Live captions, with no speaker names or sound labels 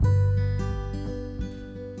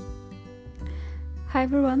Hi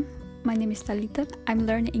everyone, my name is Talita. I'm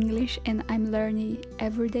learning English and I'm learning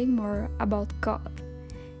every day more about God.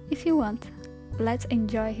 If you want, let's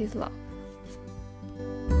enjoy His love.